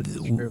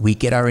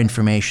get our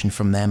information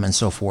from them and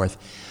so forth.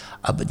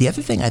 But the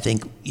other thing I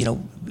think,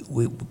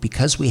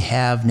 because we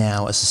have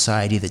now a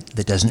society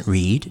that doesn't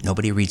read,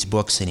 nobody reads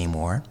books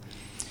anymore,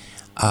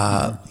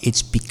 we're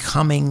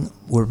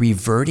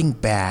reverting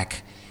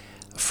back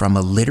from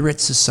a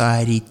literate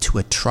society to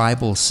a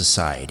tribal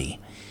society.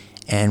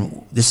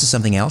 And this is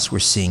something else we're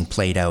seeing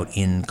played out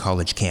in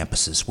college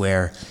campuses,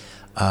 where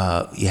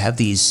you have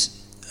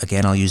these,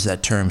 again, I'll use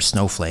that term,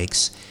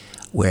 snowflakes,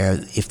 where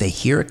if they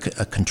hear a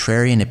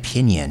contrarian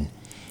opinion,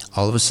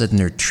 all of a sudden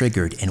they're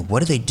triggered. And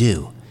what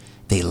do?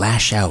 They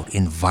lash out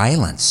in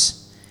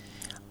violence.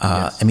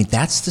 Yes.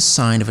 That's the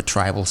sign of a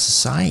tribal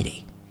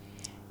society.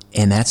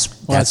 And that's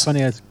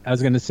funny. I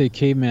was going to say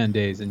caveman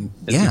days, and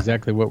that's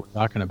exactly what we're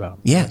talking about.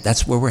 Yeah,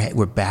 that's where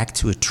we're back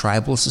to a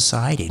tribal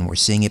society, and we're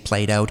seeing it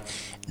played out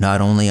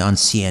not only on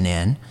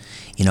CNN.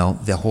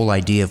 The whole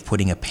idea of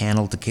putting a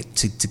panel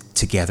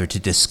together to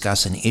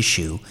discuss an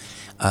issue.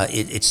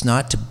 It's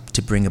not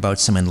to bring about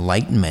some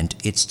enlightenment.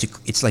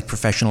 It's like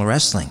professional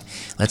wrestling.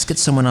 Let's get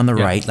someone on the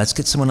right, let's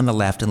get someone on the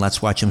left, and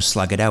let's watch them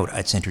slug it out.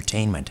 It's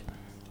entertainment.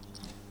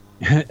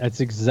 That's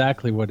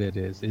exactly what it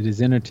is. It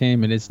is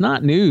entertainment. It's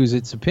not news.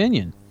 It's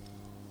opinion.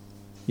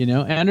 You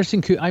know,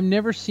 Anderson Cooper, I've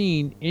never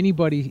seen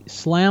anybody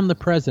slam the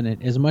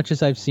president as much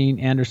as I've seen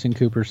Anderson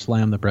Cooper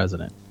slam the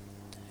president.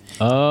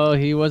 Oh,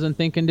 he wasn't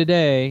thinking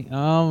today.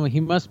 Oh, he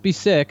must be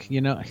sick.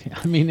 You know,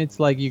 I mean, it's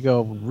like you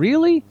go,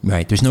 really?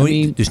 Right. There's not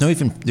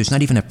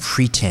even a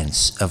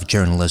pretense of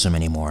journalism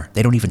anymore.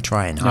 They don't even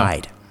try and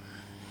hide.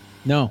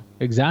 No,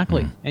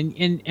 exactly.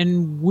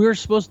 And we're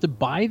supposed to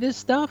buy this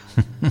stuff.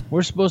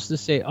 We're supposed to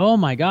say, oh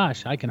my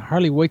gosh, I can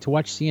hardly wait to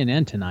watch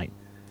CNN tonight.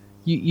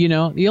 You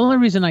know, the only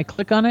reason I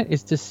click on it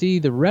is to see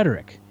the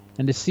rhetoric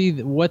and to see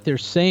what they're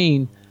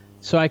saying,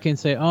 so I can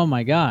say, oh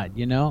my God,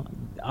 you know,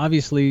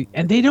 obviously,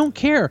 and they don't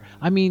care.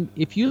 I mean,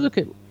 if you look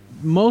at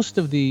most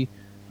of the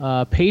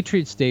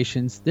Patriot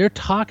stations, they're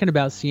talking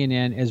about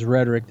CNN as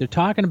rhetoric. They're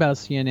talking about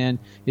CNN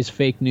as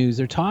fake news.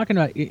 They're talking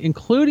about,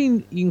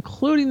 including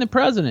the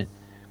president.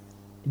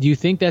 Do you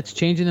think that's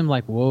changing them?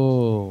 Like,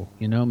 whoa,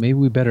 you know, maybe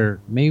we better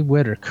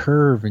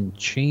curve and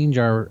change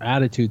our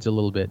attitudes a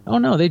little bit. Oh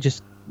no, they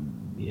just,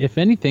 if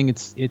anything,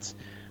 it's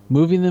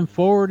moving them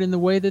forward in the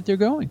way that they're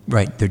going.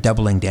 Right, they're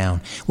doubling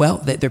down. Well,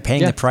 they're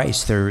paying the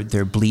price.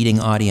 They're bleeding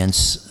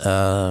audience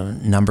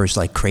numbers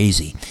like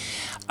crazy.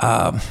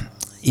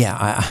 You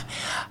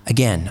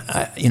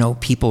know,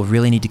 people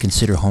really need to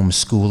consider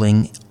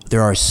homeschooling.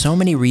 There are so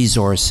many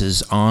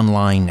resources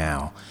online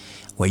now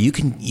where you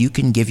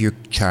can give your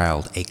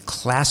child a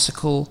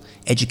classical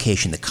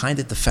education, the kind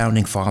that the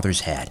founding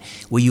fathers had,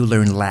 where you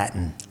learn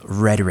Latin,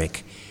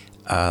 rhetoric,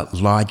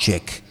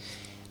 logic,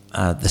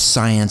 the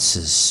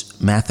sciences,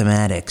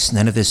 mathematics,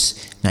 none of this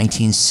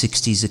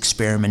 1960s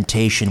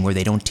experimentation where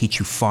they don't teach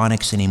you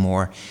phonics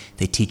anymore.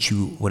 They teach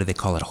you, what do they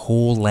call it,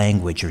 whole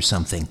language or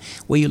something,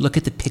 where you look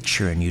at the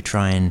picture and you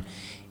try and,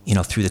 you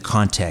know, through the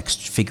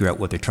context, figure out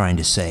what they're trying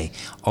to say.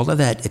 All of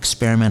that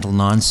experimental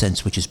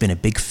nonsense, which has been a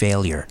big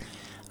failure.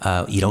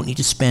 You don't need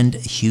to spend a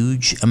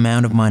huge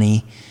amount of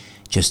money.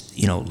 Just,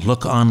 you know,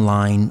 look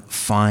online,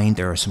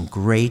 there are some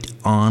great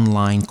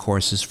online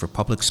courses for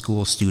public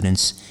school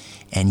students,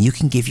 and you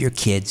can give your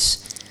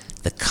kids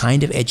the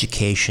kind of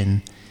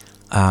education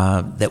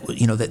that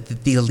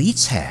the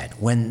elites had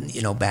when,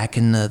 you know, back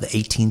in the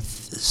 18th,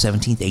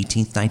 17th,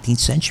 18th, 19th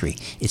century.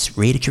 It's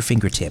right at your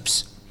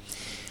fingertips.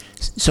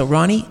 So,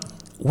 Ronnie,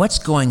 what's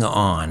going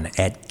on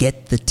at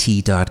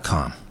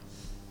getthetea.com?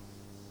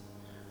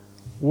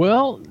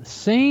 Well,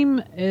 same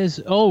as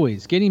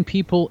always, getting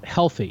people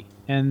healthy,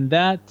 and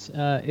that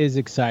is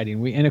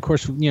exciting. And of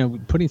course, you know,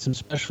 putting some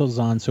specials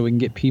on so we can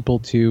get people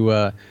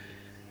to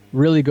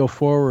really go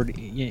forward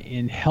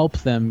and help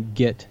them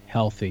get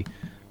healthy.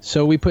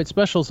 So we put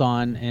specials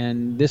on,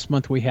 and this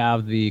month we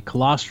have the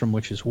colostrum,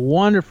 which is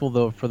wonderful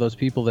though for those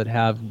people that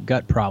have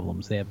gut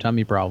problems. They have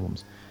tummy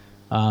problems.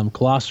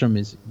 Colostrum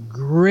is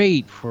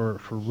great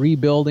for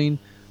rebuilding,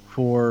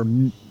 for,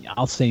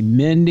 I'll say,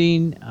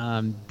 mending.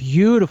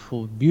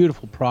 Beautiful,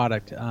 beautiful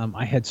product.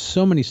 I had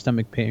so many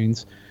stomach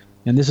pains,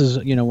 and this is,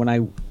 you know, when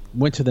I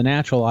went to the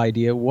natural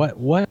idea,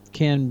 what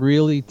can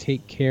really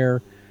take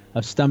care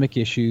of stomach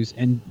issues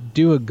and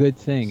do a good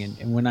thing.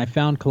 And when I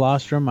found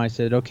colostrum, I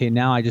said, okay,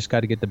 now I just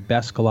got to get the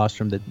best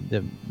colostrum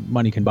that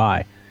money can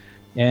buy.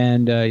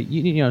 And,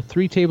 you know,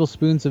 3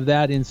 tablespoons of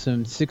that in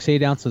some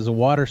 6-8 ounces of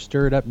water,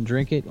 stir it up and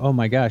drink it. Oh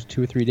my gosh,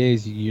 2 or 3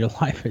 days, your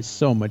life is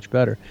so much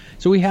better.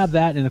 So we have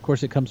that, and of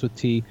course it comes with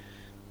tea.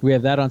 We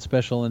have that on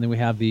special, and then we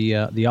have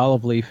the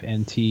olive leaf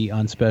and tea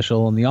on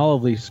special. And the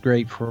olive leaf is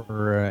great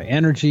for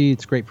energy.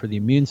 It's great for the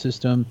immune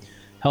system,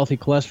 healthy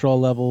cholesterol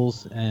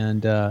levels,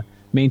 and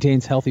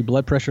maintains healthy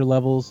blood pressure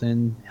levels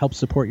and helps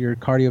support your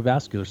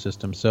cardiovascular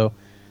system. So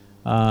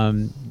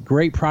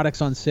great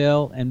products on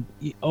sale, and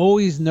you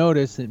always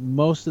notice that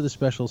most of the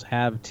specials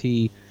have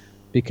tea,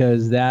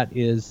 because that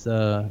is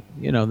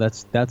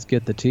that's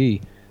Get the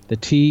Tea. The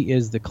tea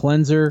is the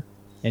cleanser,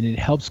 and it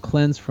helps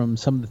cleanse from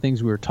some of the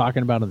things we were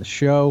talking about on the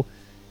show.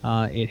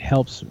 It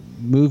helps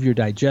move your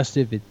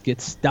digestive. It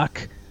gets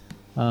stuck.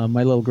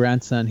 My little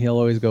grandson, he'll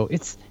always go,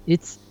 it's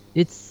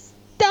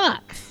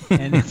stuck.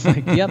 And it's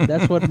like, yep,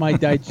 that's what my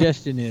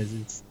digestion is.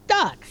 It's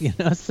stuck, you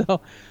know. So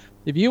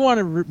if you want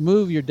to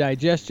remove your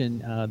digestion,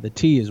 the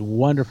tea is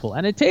wonderful,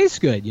 and it tastes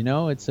good. You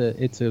know, it's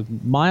a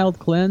mild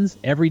cleanse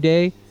every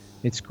day.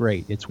 It's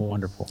great. It's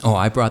wonderful. Oh,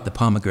 I brought the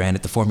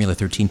pomegranate, the Formula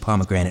 13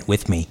 pomegranate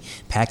with me,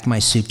 packed my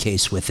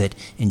suitcase with it,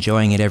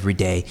 enjoying it every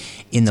day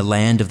in the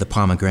land of the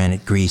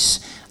pomegranate,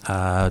 Greece.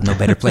 No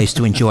better place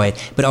to enjoy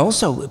it. But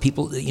also,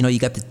 people, you know, you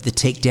got the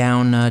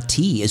Takedown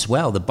tea as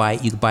well.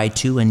 You buy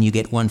 2 and you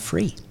get 1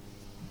 free.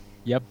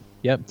 Yep.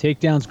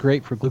 Takedown's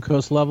great for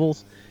glucose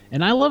levels.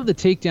 And I love the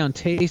Takedown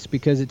taste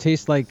because it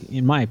tastes like,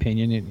 in my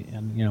opinion,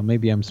 you know,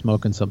 maybe I'm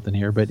smoking something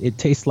here, but it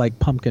tastes like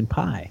pumpkin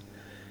pie.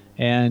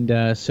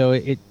 And so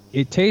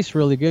it tastes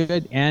really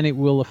good, and it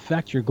will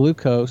affect your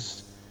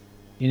glucose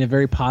in a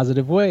very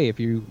positive way. If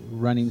you're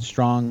running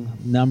strong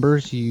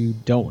numbers, you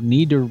don't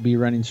need to be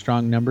running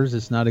strong numbers.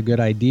 It's not a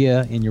good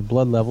idea in your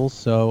blood levels.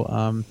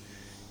 So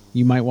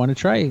you might want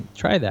to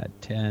try that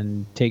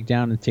and take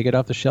it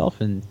off the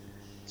shelf and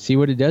see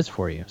what it does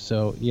for you.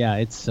 So yeah,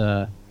 it's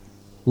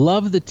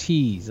love the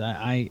teas.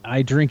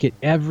 I drink it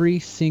every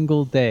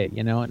single day.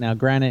 Now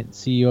granted,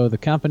 CEO of the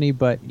company,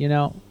 but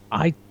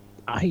I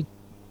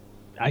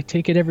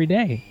take it every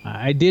day.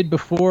 I did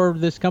before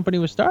this company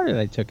was started.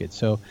 I took it,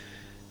 so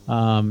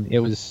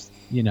it was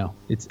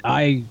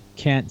I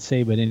can't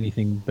say but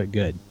anything but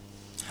good.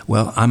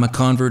 Well, I'm a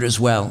convert as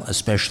well,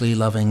 especially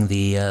loving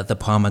the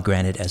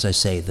pomegranate, as I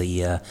say,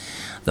 the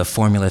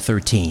Formula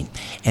 13.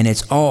 And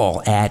it's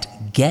all at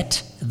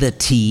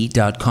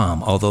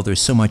getthetea.com, although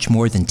there's so much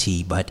more than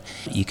tea, but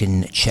you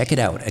can check it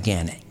out.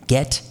 Again,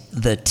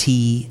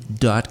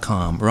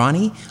 getthetea.com.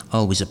 Ronnie,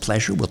 always a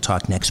pleasure. We'll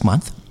talk next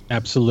month.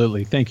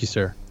 Absolutely. Thank you,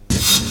 sir.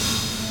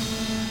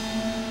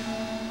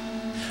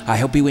 I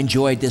hope you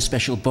enjoyed this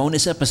special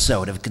bonus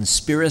episode of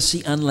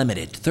Conspiracy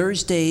Unlimited,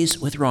 Thursdays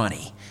with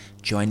Ronnie.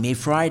 Join me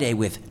Friday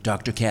with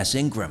Dr. Cass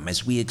Ingram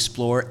as we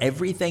explore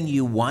everything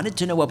you wanted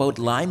to know about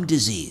Lyme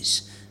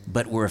disease,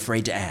 but were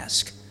afraid to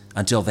ask.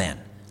 Until then,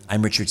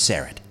 I'm Richard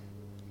Serrett.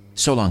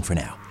 So long for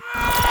now.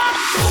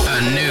 A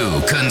new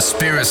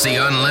Conspiracy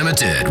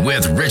Unlimited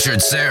with Richard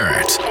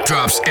Serrett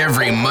drops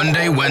every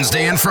Monday,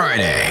 Wednesday, and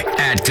Friday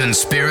at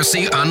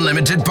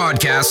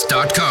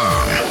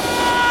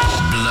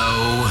conspiracyunlimitedpodcast.com.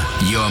 Blow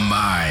your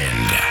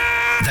mind.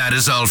 That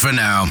is all for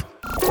now.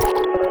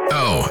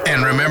 Oh,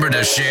 and remember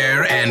to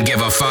share and give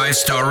a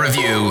 5-star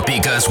review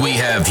because we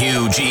have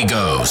huge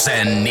egos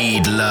and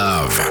need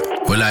love.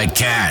 We're like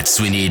cats.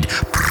 We need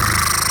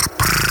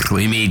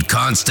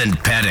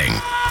constant petting.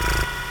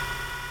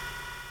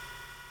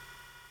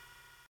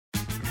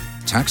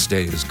 Tax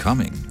day is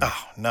coming.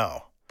 Oh,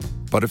 no.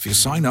 But if you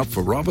sign up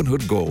for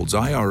Robinhood Gold's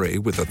IRA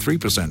with a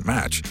 3%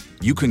 match,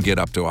 you can get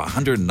up to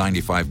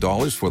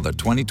 $195 for the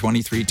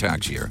 2023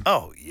 tax year.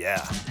 Oh,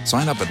 yeah.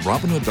 Sign up at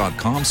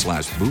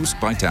Robinhood.com/boost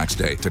by tax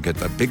day to get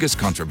the biggest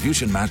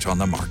contribution match on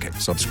the market.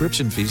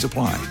 Subscription fees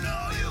apply.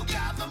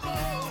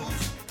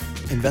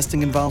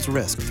 Investing involves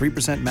risk.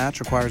 3% match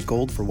requires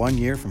gold for 1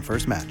 year from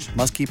first match.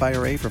 Must keep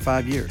IRA for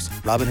 5 years.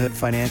 Robinhood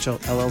Financial,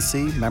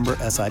 LLC, member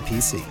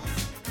SIPC.